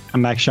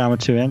 I'm Max Shaw with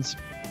 2 N's.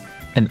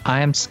 And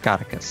I am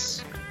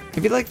Scoticus.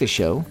 If you like the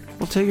show,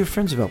 well, tell your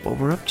friends about what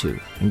we're up to,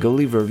 and go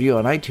leave a review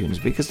on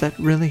iTunes because that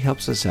really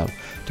helps us out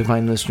to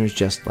find listeners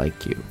just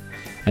like you.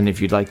 And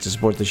if you'd like to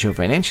support the show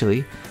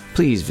financially,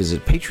 please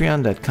visit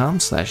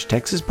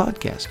patreon.com/Texas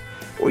Podcast,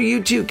 where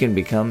you too can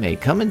become a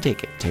Come and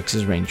Take It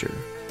Texas Ranger.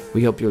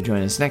 We hope you'll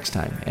join us next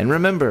time. And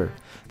remember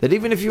that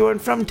even if you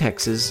aren't from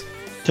Texas,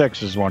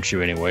 Texas wants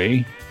you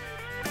anyway.